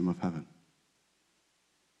is the kingdom of heaven.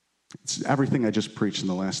 It's everything I just preached in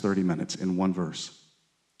the last 30 minutes in one verse.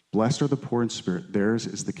 Blessed are the poor in spirit, theirs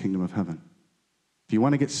is the kingdom of heaven. If you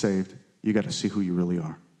want to get saved, you got to see who you really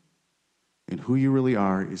are. And who you really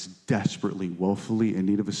are is desperately, woefully in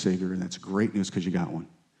need of a Savior, and that's great news because you got one.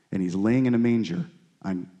 And he's laying in a manger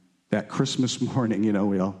on that Christmas morning. You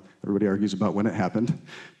know, everybody argues about when it happened,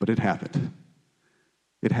 but it happened.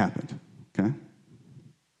 It happened, okay?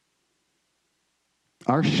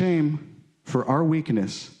 Our shame for our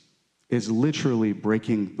weakness is literally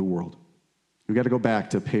breaking the world. We've got to go back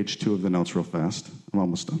to page 2 of the notes real fast. I'm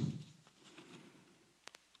almost done.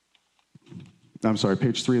 I'm sorry,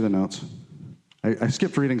 page 3 of the notes. I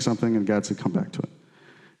skipped reading something, and God said, come back to it.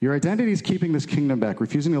 Your identity is keeping this kingdom back,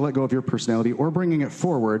 refusing to let go of your personality or bringing it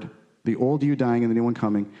forward, the old you dying and the new one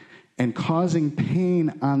coming, and causing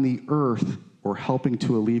pain on the earth or helping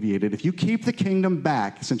to alleviate it. If you keep the kingdom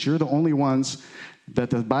back, since you're the only ones that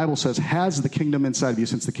the Bible says has the kingdom inside of you,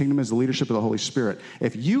 since the kingdom is the leadership of the Holy Spirit,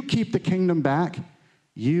 if you keep the kingdom back,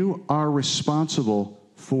 you are responsible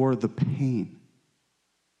for the pain.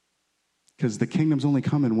 Because the kingdom's only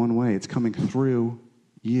coming one way. It's coming through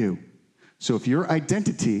you. So if your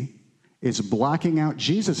identity is blocking out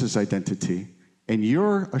Jesus' identity, and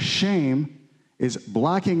your shame is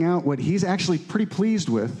blocking out what he's actually pretty pleased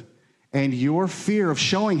with, and your fear of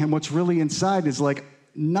showing him what's really inside is like,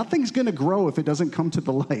 nothing's going to grow if it doesn't come to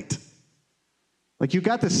the light. Like, you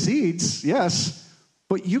got the seeds, yes,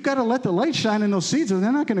 but you got to let the light shine in those seeds or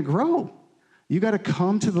they're not going to grow. You got to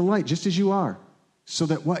come to the light just as you are. so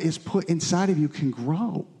that what is put inside of you can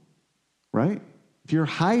grow, right? If you're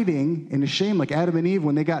hiding in a shame like Adam and Eve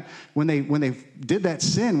when they did that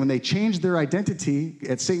sin, when they changed their identity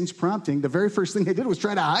at Satan's prompting, the very first thing they did was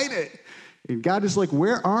try to hide it. And God is like,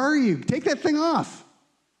 where are you? Take that thing off.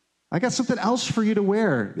 I got something else for you to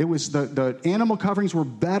wear. It was the animal coverings were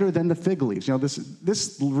better than the fig leaves. You know,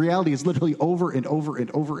 this reality is literally over and over and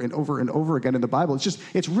over and over and over again in the Bible.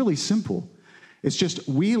 It's really simple. It's just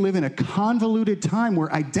we live in a convoluted time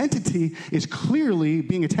where identity is clearly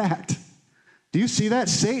being attacked. Do you see that?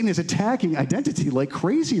 Satan is attacking identity like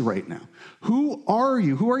crazy right now. Who are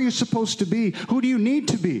you? Who are you supposed to be? Who do you need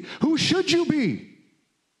to be? Who should you be?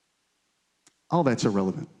 All that's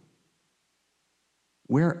irrelevant.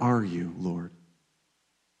 Where are you, Lord?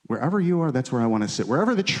 Wherever you are, that's where I want to sit.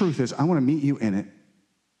 Wherever the truth is, I want to meet you in it.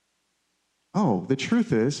 Oh, the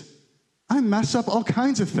truth is, I mess up all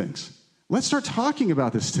kinds of things. Let's start talking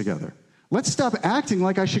about this together. Let's stop acting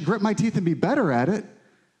like I should grit my teeth and be better at it.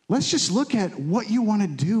 Let's just look at what you want to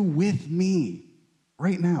do with me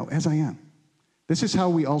right now as I am. This is how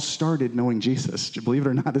we all started knowing Jesus. Believe it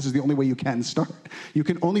or not, this is the only way you can start. You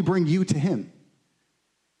can only bring you to him.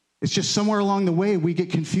 It's just somewhere along the way we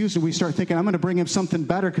get confused and we start thinking, I'm going to bring him something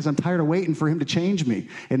better because I'm tired of waiting for him to change me.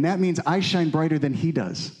 And that means I shine brighter than he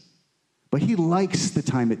does. But he likes the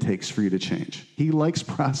time it takes for you to change. He likes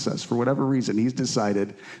process. For whatever reason, he's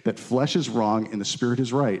decided that flesh is wrong and the spirit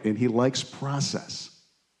is right. And he likes process.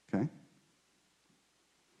 Okay?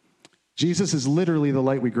 Jesus is literally the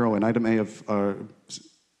light we grow in.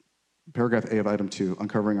 Paragraph A of item 2,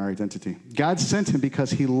 uncovering our identity. God sent him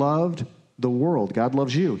because he loved the world. God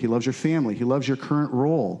loves you. He loves your family. He loves your current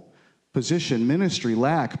role, position, ministry,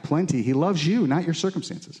 lack, plenty. He loves you, not your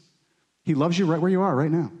circumstances. He loves you right where you are right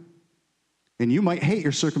now. And you might hate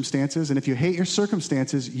your circumstances, and if you hate your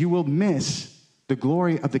circumstances, you will miss the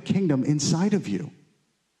glory of the kingdom inside of you.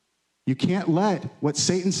 You can't let what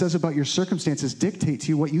Satan says about your circumstances dictate to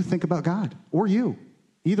you what you think about God or you,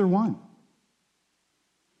 either one.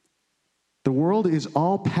 The world is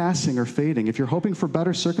all passing or fading. If you're hoping for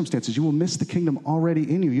better circumstances, you will miss the kingdom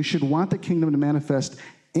already in you. You should want the kingdom to manifest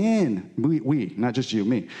in, we, not just you,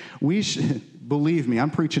 me. We should, believe me, I'm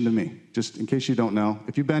preaching to me, just in case you don't know.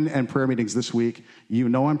 If you've been in prayer meetings this week, you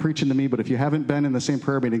know I'm preaching to me, but if you haven't been in the same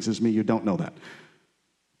prayer meetings as me, you don't know that.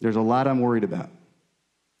 There's a lot I'm worried about.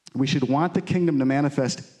 We should want the kingdom to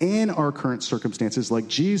manifest in our current circumstances, like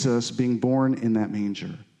Jesus being born in that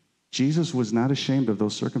manger. Jesus was not ashamed of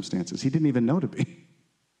those circumstances. He didn't even know to be.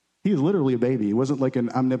 He was literally a baby. He wasn't like an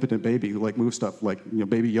omnipotent baby who like moved stuff like,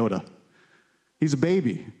 Baby Yoda. He's a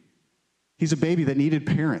baby. He's a baby that needed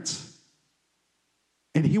parents.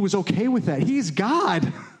 And he was okay with that. He's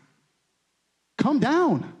God. Come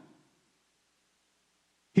down.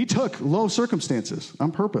 He took low circumstances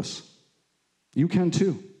on purpose. You can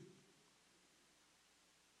too.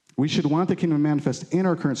 We should want the kingdom to manifest in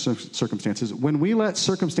our current circumstances. When we let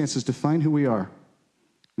circumstances define who we are,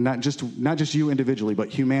 not just you individually, but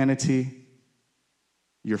humanity,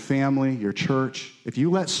 your family, your church, if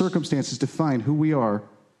you let circumstances define who we are,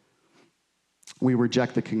 we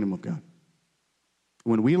reject the kingdom of God.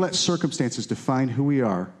 When we let circumstances define who we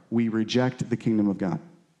are, we reject the kingdom of God.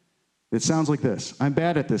 It sounds like this. I'm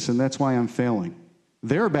bad at this, and that's why I'm failing.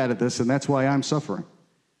 They're bad at this, and that's why I'm suffering.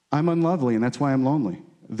 I'm unlovely, and that's why I'm lonely.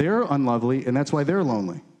 They're unlovely, and that's why they're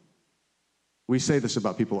lonely. We say this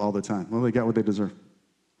about people all the time. Well, they got what they deserve.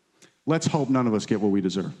 Let's hope none of us get what we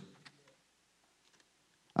deserve.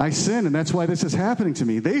 I sin, and that's why this is happening to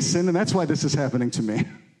me. They sin, and that's why this is happening to me.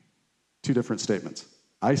 Two different statements.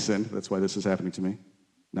 I sinned, that's why this is happening to me.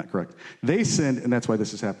 Not correct. They sinned, and that's why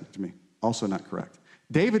this is happening to me. Also not correct.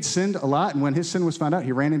 David sinned a lot, and when his sin was found out,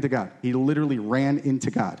 he ran into God. He literally ran into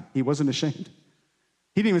God. He wasn't ashamed.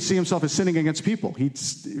 He didn't even see himself as sinning against people. He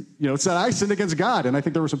said, I sinned against God. And I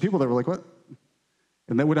think there were some people that were like, what?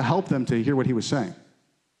 And that would have helped them to hear what he was saying.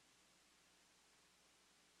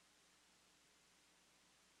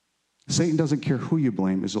 Satan doesn't care who you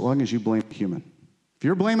blame as long as you blame a human. If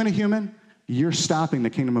you're blaming a human, you're stopping the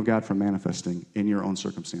kingdom of God from manifesting in your own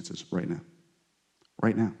circumstances right now.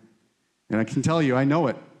 Right now. And I can tell you, I know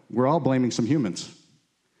it. We're all blaming some humans.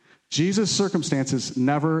 Jesus' circumstances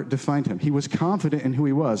never defined him. He was confident in who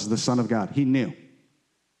he was, the Son of God. He knew.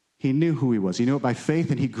 He knew who he was. He knew it by faith,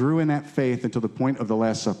 and he grew in that faith until the point of the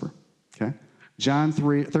Last Supper. Okay? John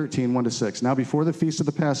 13, 1-6. Now before the feast of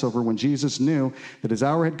the Passover, when Jesus knew that his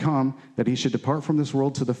hour had come, that he should depart from this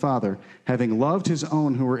world to the Father, having loved his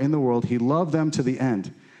own who were in the world, he loved them to the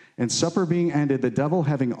end. And supper being ended, the devil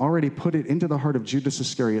having already put it into the heart of Judas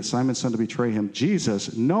Iscariot, Simon's son, to betray him,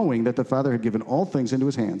 Jesus, knowing that the Father had given all things into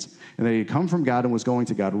his hands, and that he had come from God and was going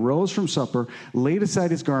to God, rose from supper, laid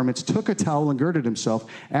aside his garments, took a towel and girded himself.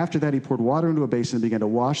 After that, he poured water into a basin and began to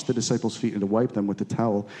wash the disciples' feet and to wipe them with the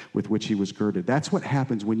towel with which he was girded. That's what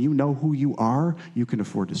happens when you know who you are, you can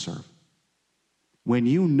afford to serve. When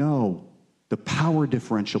you know the power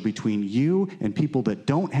differential between you and people that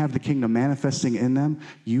don't have the kingdom manifesting in them,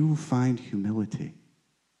 you find humility.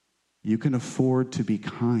 You can afford to be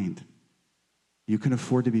kind. You can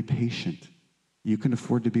afford to be patient. You can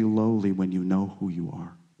afford to be lowly when you know who you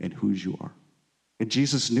are and whose you are. And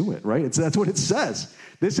Jesus knew it, right? That's what it says.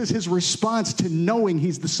 This is his response to knowing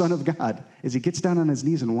he's the Son of God, as he gets down on his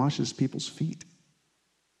knees and washes people's feet.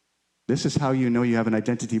 This is how you know you have an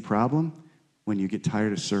identity problem. When you get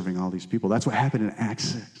tired of serving all these people. That's what happened in Acts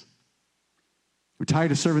 6. We're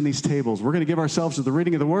tired of serving these tables. We're going to give ourselves to the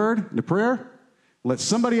reading of the word and to prayer. Let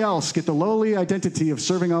somebody else get the lowly identity of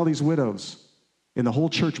serving all these widows. And the whole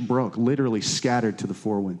church broke, literally scattered to the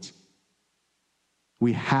four winds.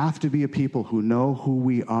 We have to be a people who know who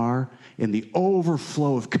we are, and the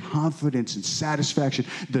overflow of confidence and satisfaction,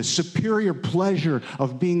 the superior pleasure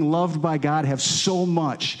of being loved by God, have so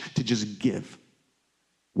much to just give.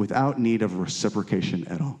 Without need of reciprocation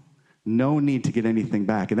at all. No need to get anything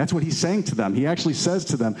back. And that's what he's saying to them. He actually says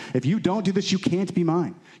to them, if you don't do this, you can't be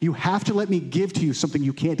mine. You have to let me give to you something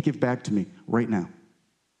you can't give back to me right now.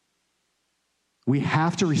 We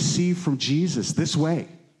have to receive from Jesus this way.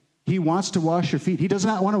 He wants to wash your feet. He does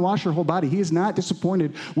not want to wash your whole body. He is not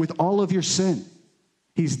disappointed with all of your sin.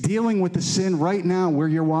 He's dealing with the sin right now where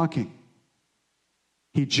you're walking.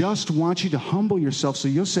 He just wants you to humble yourself so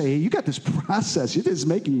you'll say, hey, you got this process. It is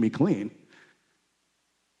making me clean.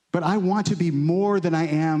 But I want to be more than I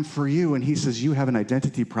am for you. And he says, you have an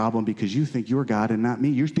identity problem because you think you're God and not me.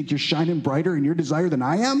 You think you're shining brighter in your desire than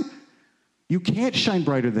I am? You can't shine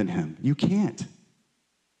brighter than him. You can't.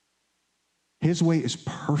 His way is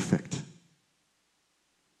perfect.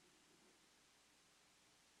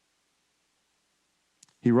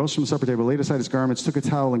 He rose from the supper table, laid aside his garments, took a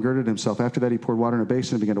towel and girded himself. After that, he poured water in a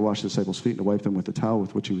basin and began to wash the disciples' feet and to wipe them with the towel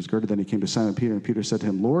with which he was girded. Then he came to Simon Peter, and Peter said to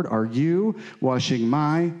him, Lord, are you washing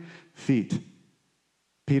my feet?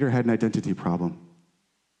 Peter had an identity problem.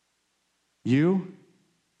 You?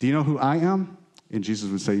 Do you know who I am? And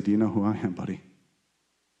Jesus would say, do you know who I am, buddy?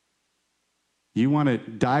 You want to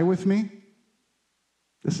die with me?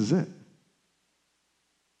 This is it.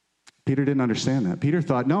 Peter didn't understand that. Peter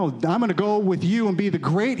thought, no, I'm going to go with you and be the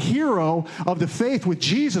great hero of the faith with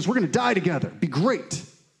Jesus. We're going to die together. Be great.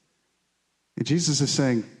 And Jesus is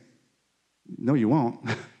saying, no, you won't.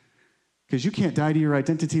 Because you can't die to your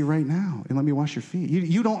identity right now and let me wash your feet.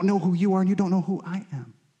 You don't know who you are and you don't know who I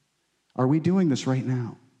am. Are we doing this right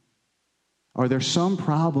now? Are there some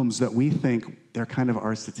problems that we think they're kind of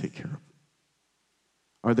ours to take care of?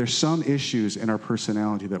 Are there some issues in our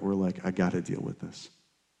personality that we're like, I got to deal with this?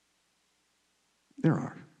 There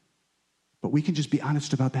are. But we can just be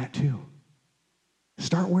honest about that too.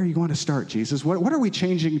 Start where you want to start, Jesus. What are we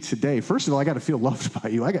changing today? First of all, I got to feel loved by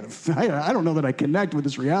you. I don't know that I connect with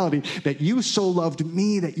this reality that you so loved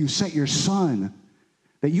me that you sent your son,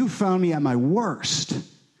 that you found me at my worst.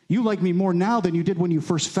 You like me more now than you did when you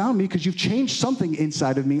first found me because you've changed something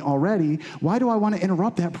inside of me already. Why do I want to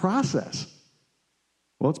interrupt that process?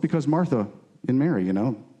 Well, it's because Martha and Mary,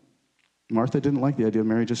 Martha didn't like the idea of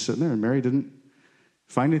Mary just sitting there, and Mary didn't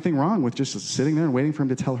find anything wrong with just sitting there and waiting for him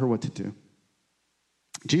to tell her what to do.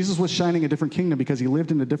 Jesus was shining a different kingdom because he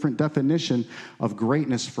lived in a different definition of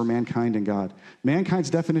greatness for mankind and God. Mankind's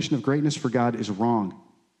definition of greatness for God is wrong.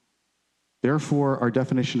 Therefore, our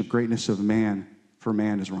definition of greatness of man for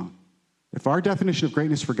man is wrong. If our definition of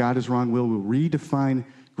greatness for God is wrong, we'll redefine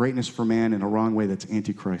greatness for man in a wrong way that's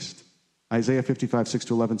antichrist. Isaiah 55,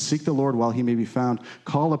 6-11, seek the Lord while he may be found.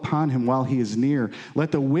 Call upon him while he is near.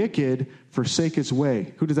 Let the wicked forsake his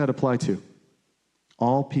way. Who does that apply to?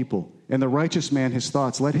 All people. And the righteous man his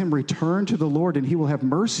thoughts. Let him return to the Lord, and he will have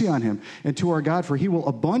mercy on him, and to our God, for he will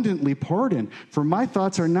abundantly pardon. For my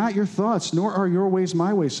thoughts are not your thoughts, nor are your ways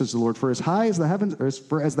my ways, says the Lord. For as the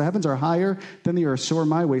heavens are higher than the earth, so are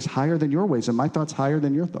my ways higher than your ways, and my thoughts higher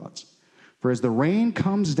than your thoughts. For as the rain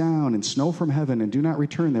comes down and snow from heaven and do not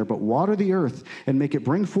return there, but water the earth and make it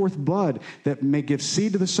bring forth bud that may give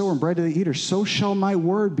seed to the sower and bread to the eater, so shall my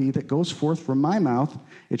word be that goes forth from my mouth.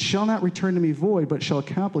 It shall not return to me void, but shall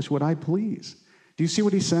accomplish what I please. Do you see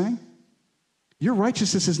what he's saying? Your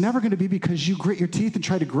righteousness is never going to be because you grit your teeth and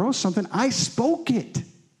try to grow something. I spoke it.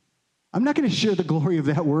 I'm not going to share the glory of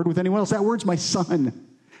that word with anyone else. That word's my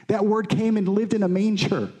son. That word came and lived in a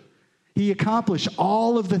manger. He accomplished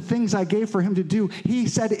all of the things I gave for him to do. He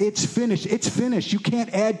said, it's finished. It's finished. You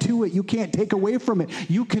can't add to it. You can't take away from it.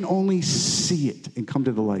 You can only see it and come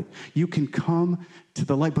to the light. You can come to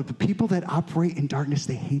the light. But the people that operate in darkness,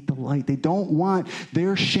 they hate the light. They don't want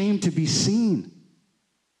their shame to be seen.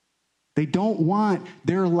 They don't want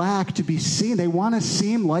their lack to be seen. They want to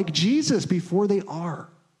seem like Jesus before they are.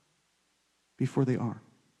 Before they are.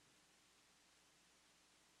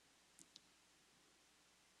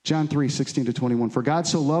 John 3:16-21. For God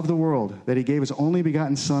so loved the world that he gave his only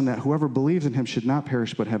begotten Son, that whoever believes in him should not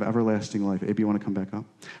perish but have everlasting life. Abe, you want to come back up?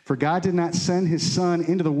 For God did not send his Son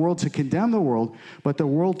into the world to condemn the world, but the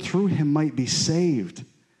world through him might be saved.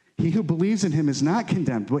 He who believes in him is not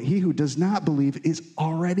condemned, but he who does not believe is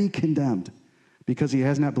already condemned, because he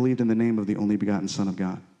has not believed in the name of the only begotten Son of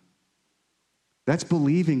God. That's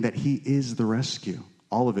believing that he is the rescue,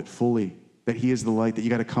 all of it fully. That he is the light, that you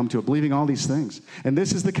got to come to it, believing all these things. And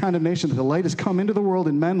this is the condemnation, that the light has come into the world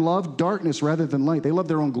and men love darkness rather than light. They love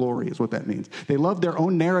their own glory is what that means. They love their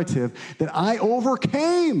own narrative that I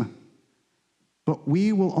overcame. But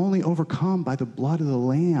we will only overcome by the blood of the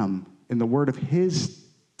Lamb and the word of his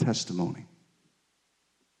testimony.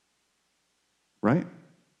 Right?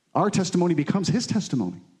 Our testimony becomes his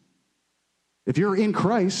testimony. If you're in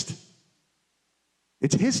Christ,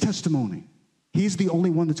 it's his testimony. He's the only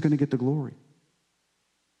one that's going to get the glory.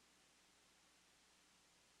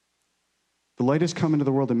 The light has come into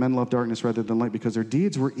the world, and men love darkness rather than light because their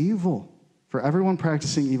deeds were evil. For everyone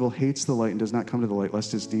practicing evil hates the light and does not come to the light,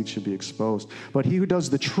 lest his deeds should be exposed. But he who does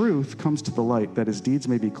the truth comes to the light, that his deeds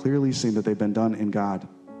may be clearly seen that they've been done in God.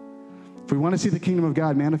 If we want to see the kingdom of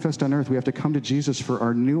God manifest on earth, we have to come to Jesus for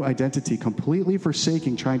our new identity, completely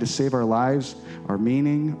forsaking trying to save our lives, our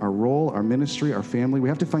meaning, our role, our ministry, our family. We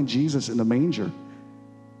have to find Jesus in the manger.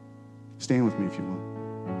 Stand with me if you will.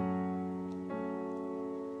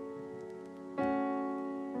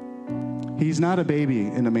 He's not a baby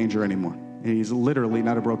in a manger anymore. He's literally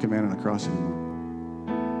not a broken man on a cross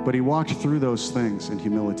anymore. But he walked through those things in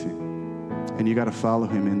humility. And you got to follow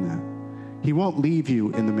him in that. He won't leave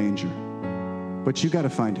you in the manger. But you got to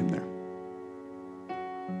find him there.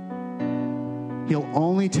 He'll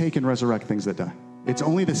only take and resurrect things that die. It's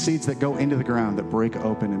only the seeds that go into the ground that break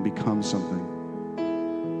open and become something.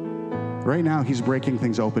 Right now, he's breaking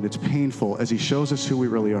things open. It's painful as he shows us who we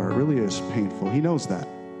really are. It really is painful. He knows that.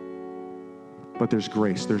 But there's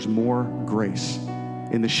grace. There's more grace.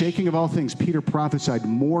 In the shaking of all things, Peter prophesied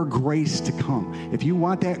more grace to come. If you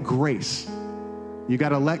want that grace, you got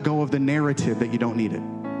to let go of the narrative that you don't need it.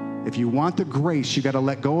 If you want the grace, you got to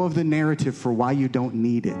let go of the narrative for why you don't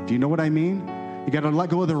need it. Do you know what I mean? You got to let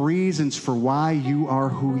go of the reasons for why you are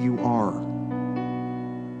who you are.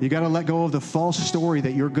 You got to let go of the false story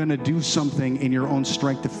that you're going to do something in your own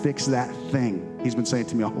strength to fix that thing. He's been saying it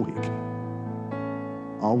to me all week.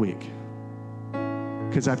 All week.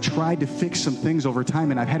 Because I've tried to fix some things over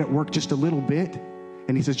time, and I've had it work just a little bit.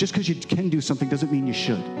 And he says, just because you can do something doesn't mean you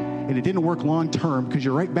should. And it didn't work long term because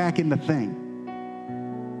you're right back in the thing.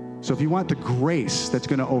 So if you want the grace that's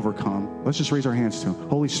going to overcome, let's just raise our hands to him.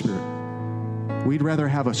 Holy Spirit, we'd rather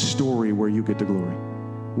have a story where you get the glory.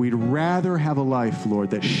 We'd rather have a life,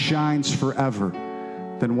 Lord, that shines forever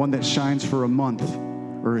than one that shines for a month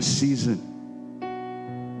or a season.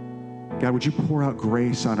 God, would you pour out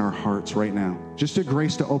grace on our hearts right now? Just a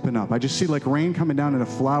grace to open up. I just see like rain coming down and a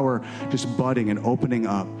flower just budding and opening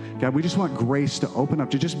up. God, we just want grace to open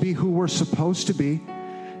up, to just be who we're supposed to be.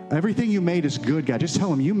 Everything you made is good, God. Just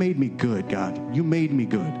tell him, you made me good, God. You made me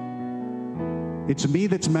good. It's me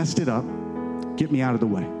that's messed it up. Get me out of the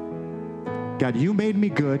way. God, you made me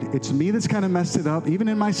good. It's me that's kind of messed it up. Even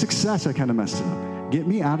in my success, I kind of messed it up. Get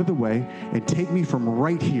me out of the way and take me from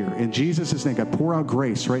right here. In Jesus' name, God, pour out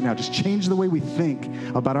grace right now. Just change the way we think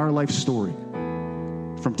about our life story.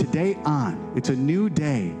 From today on, it's a new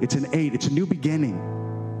day. It's an 8. It's a new beginning.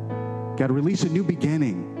 God, release a new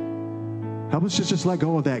beginning. Help us just let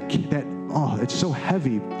go of that, oh, it's so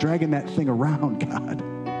heavy, dragging that thing around, God.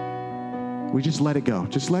 We just let it go.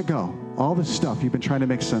 Just let go. All the stuff you've been trying to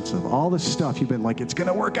make sense of, all the stuff you've been like, it's going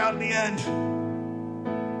to work out in the end.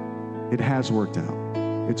 It has worked out.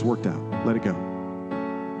 It's worked out. Let it go.